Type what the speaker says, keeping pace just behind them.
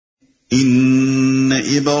ان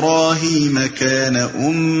ابراہیم کان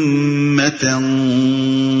امة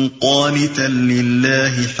قانتا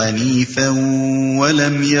للہ حنیفا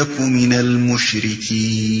ولم یک من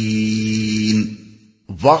المشرکین۔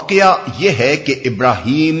 واقعہ یہ ہے کہ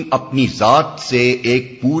ابراہیم اپنی ذات سے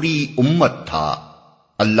ایک پوری امت تھا،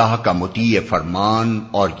 اللہ کا مطیع فرمان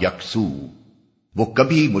اور یکسو، وہ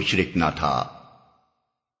کبھی مشرک نہ تھا،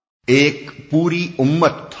 ایک پوری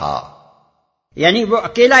امت تھا، یعنی وہ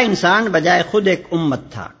اکیلا انسان بجائے خود ایک امت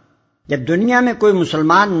تھا۔ جب دنیا میں کوئی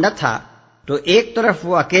مسلمان نہ تھا تو ایک طرف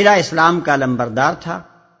وہ اکیلا اسلام کا علمبردار تھا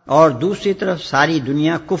اور دوسری طرف ساری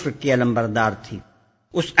دنیا کفر کی علمبردار تھی۔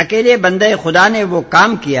 اس اکیلے بندے خدا نے وہ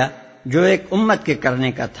کام کیا جو ایک امت کے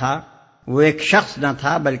کرنے کا تھا، وہ ایک شخص نہ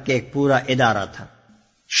تھا بلکہ ایک پورا ادارہ تھا۔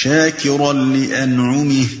 شاکرا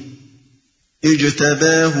لانعمه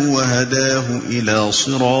اجتباه وهداه الى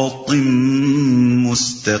صراط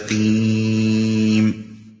مستقیم۔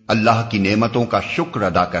 اللہ کی نعمتوں کا شکر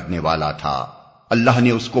ادا کرنے والا تھا، اللہ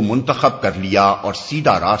نے اس کو منتخب کر لیا اور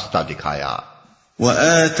سیدھا راستہ دکھایا۔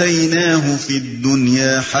 وَآتَيْنَاهُ فِي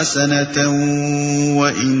الدُّنْيَا حَسَنَةً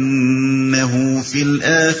وَإِنَّهُ فِي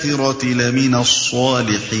الْآخِرَةِ لَمِنَ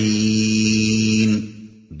الصَّالِحِينَ۔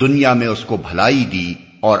 دنیا میں اس کو بھلائی دی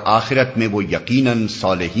اور آخرت میں وہ یقیناً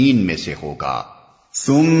صالحین میں سے ہوگا۔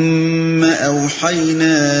 ثُمَّ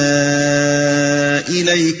أَوْحَيْنَا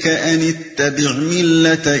إِلَيْكَ أَنِ اتَّبِعْ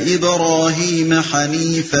مِلَّةَ إِبْرَاهِيمَ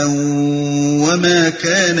حَنِيفًا وَمَا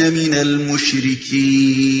كَانَ مِنَ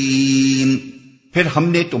الْمُشْرِكِينَ۔ پھر ہم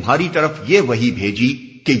نے تمہاری طرف یہ وحی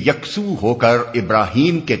بھیجی کہ یکسو ہو کر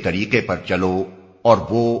ابراہیم کے طریقے پر چلو، اور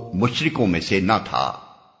وہ مشرکوں میں سے نہ تھا۔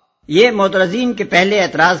 یہ معترضین کے پہلے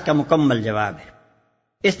اعتراض کا مکمل جواب ہے۔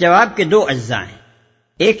 اس جواب کے دو اجزاء ہیں،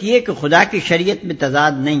 ایک یہ کہ خدا کی شریعت میں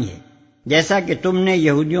تضاد نہیں ہے، جیسا کہ تم نے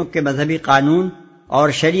یہودیوں کے مذہبی قانون اور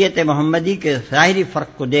شریعت محمدی کے ظاہری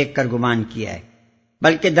فرق کو دیکھ کر گمان کیا ہے،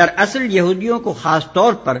 بلکہ دراصل یہودیوں کو خاص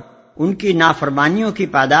طور پر ان کی نافرمانیوں کی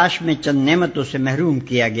پاداش میں چند نعمتوں سے محروم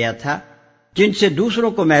کیا گیا تھا جن سے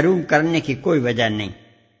دوسروں کو محروم کرنے کی کوئی وجہ نہیں۔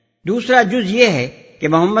 دوسرا جز یہ ہے کہ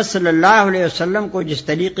محمد صلی اللہ علیہ وسلم کو جس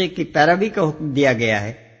طریقے کی پیروی کا حکم دیا گیا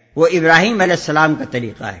ہے وہ ابراہیم علیہ السلام کا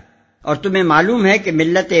طریقہ ہے، اور تمہیں معلوم ہے کہ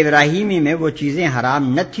ملت ابراہیمی میں وہ چیزیں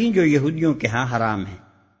حرام نہ تھیں جو یہودیوں کے ہاں حرام ہیں۔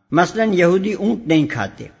 مثلا یہودی اونٹ نہیں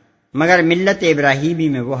کھاتے، مگر ملت ابراہیمی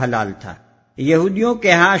میں وہ حلال تھا۔ یہودیوں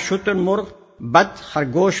کے ہاں شتر مرغ، بط،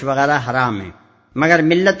 خرگوش وغیرہ حرام ہیں، مگر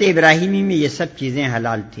ملت ابراہیمی میں یہ سب چیزیں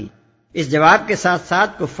حلال تھیں۔ اس جواب کے ساتھ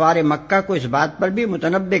ساتھ کفار مکہ کو اس بات پر بھی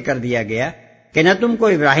متنبہ کر دیا گیا کہ نہ تم کو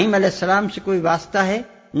ابراہیم علیہ السلام سے کوئی واسطہ ہے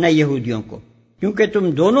نہ یہودیوں کو، کیونکہ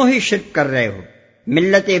تم دونوں ہی شرک کر رہے ہو۔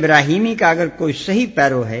 ملت ابراہیمی کا اگر کوئی صحیح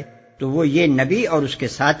پیرو ہے تو وہ یہ نبی اور اس کے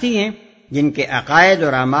ساتھی ہیں جن کے عقائد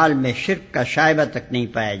اور اعمال میں شرک کا شائبہ تک نہیں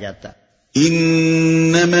پایا جاتا۔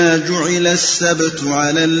 انما جعل السبت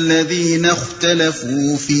على الذين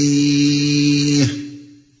اختلفوا فيه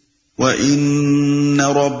وان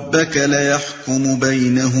ربك ليحكم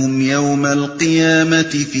بينهم يوم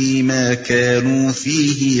القيامة فيما كانوا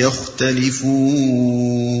فيه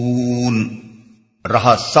يختلفون۔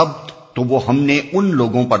 رہا سبت تو وہ ہم نے ان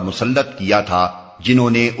لوگوں پر مسلط کیا تھا جنہوں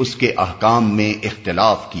نے اس کے احکام میں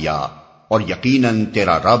اختلاف کیا، اور یقیناً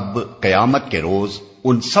تیرا رب قیامت کے روز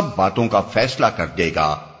ان سب باتوں کا فیصلہ کر دے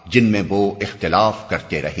گا جن میں وہ اختلاف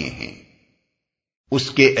کرتے رہے ہیں۔ اس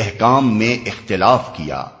کے احکام میں اختلاف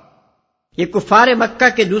کیا۔ یہ کفار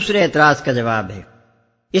مکہ کے دوسرے اعتراض کا جواب ہے۔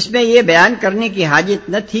 اس میں یہ بیان کرنے کی حاجت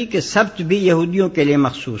نہ تھی کہ سبت بھی یہودیوں کے لیے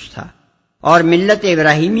مخصوص تھا اور ملت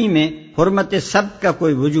ابراہیمی میں حرمت سبت کا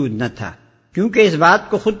کوئی وجود نہ تھا، کیونکہ اس بات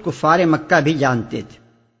کو خود کفار مکہ بھی جانتے تھے۔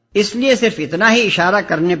 اس لیے صرف اتنا ہی اشارہ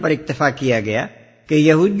کرنے پر اکتفا کیا گیا کہ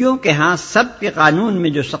یہودیوں کے ہاں سبت کے قانون میں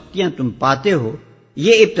جو سختیاں تم پاتے ہو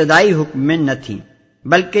یہ ابتدائی حکم میں نہ تھیں،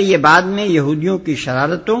 بلکہ یہ بعد میں یہودیوں کی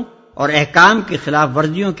شرارتوں اور احکام کی خلاف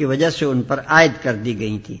ورزیوں کی وجہ سے ان پر عائد کر دی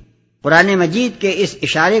گئی تھی۔ قرآن مجید کے اس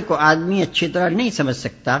اشارے کو آدمی اچھی طرح نہیں سمجھ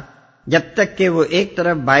سکتا جب تک کہ وہ ایک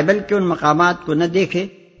طرف بائبل کے ان مقامات کو نہ دیکھے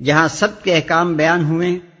جہاں سب کے احکام بیان ہوئے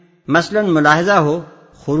ہیں۔ مثلا ملاحظہ ہو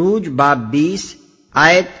خروج باب 20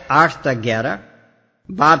 آیت 8 تک 11،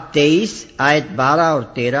 باب 23 آیت 12 اور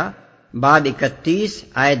 13، باب 31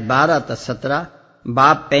 آیت 12 تا 17،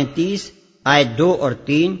 باب 35 آیت 2 اور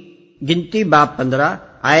 3، گنتی باب 15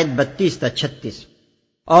 آیت 32 تا 36۔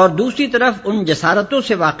 اور دوسری طرف ان جسارتوں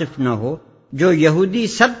سے واقف نہ ہو جو یہودی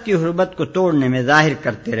سب کی حرمت کو توڑنے میں ظاہر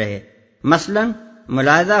کرتے رہے۔ مثلا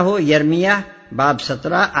ملاحظہ ہو یرمیہ باب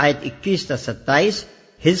 17 آیت 21 تا 27،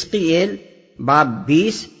 حزقیل باب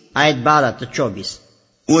 20 آیت 12 تا 24۔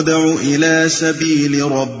 ادع إلى سبيل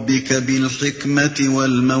ربك بالحكمة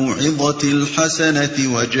والموعظة الحسنة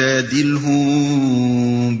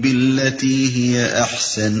وجادلهم بالتي بالتي هي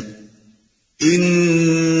أحسن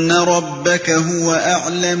إن ربك هو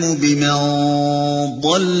أعلم بمن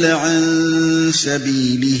ضل عن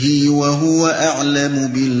سبيله وهو أعلم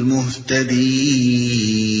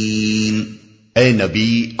بالمهتدين۔ اے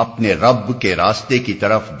نبی، اپنے رب کے راستے کی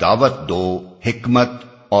طرف دعوت دو حکمت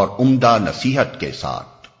اور عمدہ نصیحت کے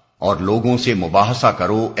ساتھ، اور لوگوں سے مباحثہ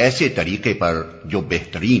کرو ایسے طریقے پر جو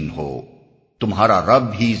بہترین ہو۔ تمہارا رب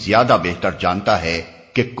ہی زیادہ بہتر جانتا ہے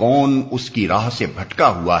کہ کون اس کی راہ سے بھٹکا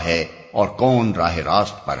ہوا ہے اور کون راہ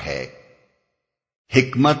راست پر ہے۔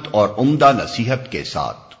 حکمت اور عمدہ نصیحت کے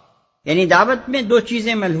ساتھ، یعنی دعوت میں دو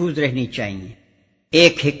چیزیں ملحوظ رہنی چاہیے،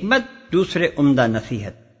 ایک حکمت، دوسرے عمدہ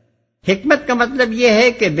نصیحت۔ حکمت کا مطلب یہ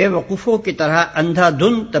ہے کہ بے وقوفوں کی طرح اندھا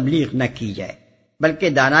دھند تبلیغ نہ کی جائے، بلکہ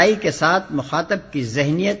دانائی کے ساتھ مخاطب کی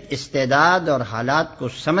ذہنیت، استعداد اور حالات کو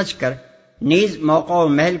سمجھ کر نیز موقع و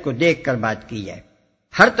محل کو دیکھ کر بات کی جائے۔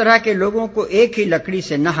 ہر طرح کے لوگوں کو ایک ہی لکڑی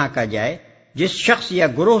سے نہ ہانکا جائے۔ جس شخص یا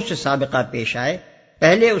گروہ سے سابقہ پیش آئے،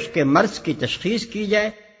 پہلے اس کے مرض کی تشخیص کی جائے،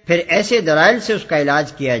 پھر ایسے دلائل سے اس کا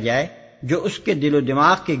علاج کیا جائے جو اس کے دل و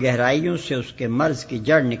دماغ کی گہرائیوں سے اس کے مرض کی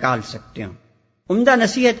جڑ نکال سکتے ہوں۔ عمدہ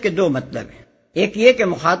نصیحت کے دو مطلب ہیں، ایک یہ کہ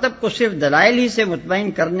مخاطب کو صرف دلائل ہی سے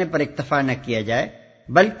مطمئن کرنے پر اکتفا نہ کیا جائے،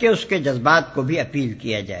 بلکہ اس کے جذبات کو بھی اپیل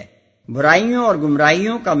کیا جائے۔ برائیوں اور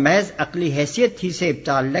گمراہیوں کا محض عقلی حیثیت ہی سے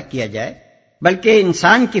ابطال نہ کیا جائے، بلکہ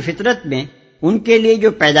انسان کی فطرت میں ان کے لیے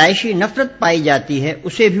جو پیدائشی نفرت پائی جاتی ہے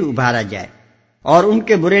اسے بھی ابھارا جائے اور ان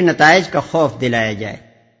کے برے نتائج کا خوف دلایا جائے۔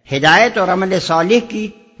 ہدایت اور عمل صالح کی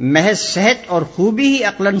محض صحت اور خوبی ہی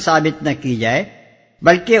عقلاً ثابت نہ کی جائے،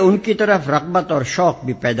 بلکہ ان کی طرف رغبت اور شوق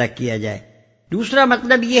بھی پیدا کیا جائے۔ دوسرا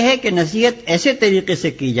مطلب یہ ہے کہ نصیحت ایسے طریقے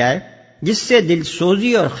سے کی جائے جس سے دل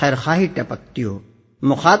سوزی اور خیرخواہی ٹپکتی ہو۔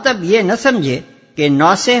 مخاطب یہ نہ سمجھے کہ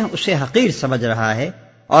ناصح اسے حقیر سمجھ رہا ہے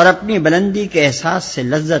اور اپنی بلندی کے احساس سے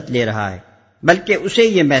لذت لے رہا ہے، بلکہ اسے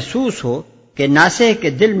یہ محسوس ہو کہ ناصح کے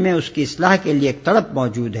دل میں اس کی اصلاح کے لیے ایک تڑپ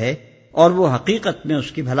موجود ہے اور وہ حقیقت میں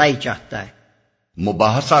اس کی بھلائی چاہتا ہے۔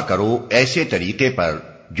 مباحثہ کرو ایسے طریقے پر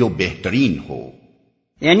جو بہترین ہو،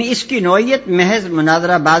 یعنی اس کی نوعیت محض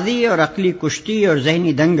مناظرہ بازی اور عقلی کشتی اور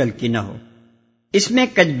ذہنی دنگل کی نہ ہو، اس میں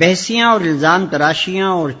کج بحثیاں اور الزام تراشیاں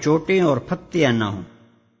اور چوٹیں اور پھپتیاں نہ ہوں۔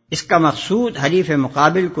 اس کا مقصود حریف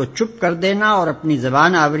مقابل کو چپ کر دینا اور اپنی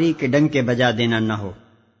زبان آوری کے ڈنکے بجا دینا نہ ہو،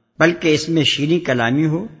 بلکہ اس میں شیریں کلامی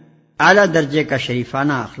ہو، اعلیٰ درجے کا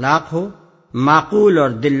شریفانہ اخلاق ہو، معقول اور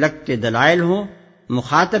دل لگتے دلائل ہوں،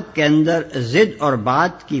 مخاطب کے اندر ضد اور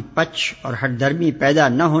بات کی پچ اور ہٹ درمی پیدا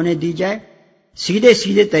نہ ہونے دی جائے، سیدھے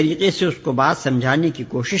سیدھے طریقے سے اس کو بات سمجھانے کی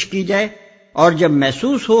کوشش کی جائے، اور جب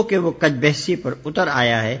محسوس ہو کہ وہ کج بحثی پر اتر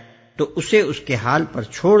آیا ہے تو اسے اس کے حال پر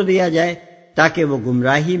چھوڑ دیا جائے تاکہ وہ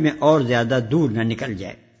گمراہی میں اور زیادہ دور نہ نکل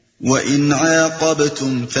جائے۔ وَإِنْ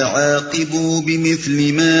عَاقَبْتُمْ فَعَاقِبُوا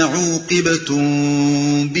بِمِثْلِ مَا عُوقِبْتُمْ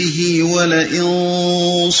بِهِ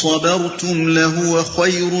وَلَئِنْ صَبَرْتُمْ لَهُوَ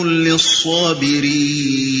خَيْرٌ لِلصَّابِرِينَ۔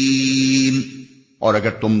 اور اگر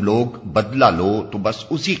تم لوگ بدلہ لو تو بس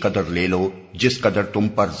اسی قدر لے لو جس قدر تم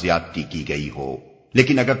پر زیادتی کی گئی ہو،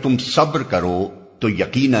 لیکن اگر تم صبر کرو تو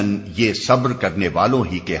یقیناً یہ صبر کرنے والوں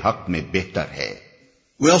ہی کے حق میں بہتر ہے۔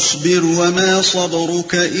 وَاصْبِرْ وَمَا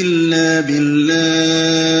صَبْرُكَ إِلَّا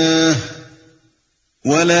بِاللَّهِ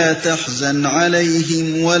وَلَا تَحْزَنْ عَلَيْهِمْ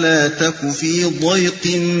وَلَا تَكُ فِي ضَيْقٍ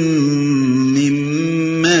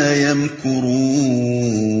مِّمَّا يَمْكُرُونَ۔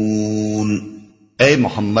 اے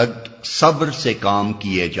محمد، صبر سے کام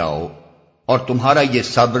کیے جاؤ، اور تمہارا یہ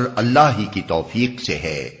صبر اللہ ہی کی توفیق سے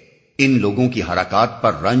ہے۔ ان لوگوں کی حرکات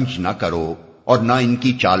پر رنج نہ کرو اور نہ ان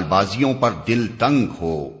کی چال بازیوں پر دل تنگ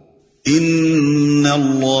ہو۔ ان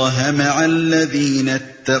اللہ مع الذین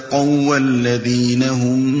اتقوا والذین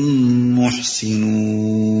هم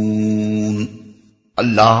محسنون۔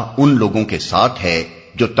 اللہ ان لوگوں کے ساتھ ہے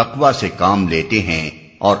جو تقوی سے کام لیتے ہیں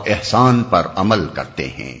اور احسان پر عمل کرتے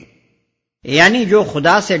ہیں، یعنی جو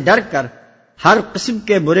خدا سے ڈر کر ہر قسم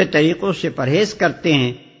کے برے طریقوں سے پرہیز کرتے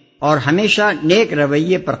ہیں اور ہمیشہ نیک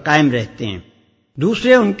رویے پر قائم رہتے ہیں۔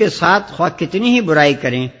 دوسرے ان کے ساتھ خواہ کتنی ہی برائی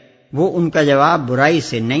کریں، وہ ان کا جواب برائی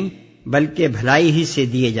سے نہیں بلکہ بھلائی ہی سے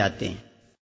دیے جاتے ہیں۔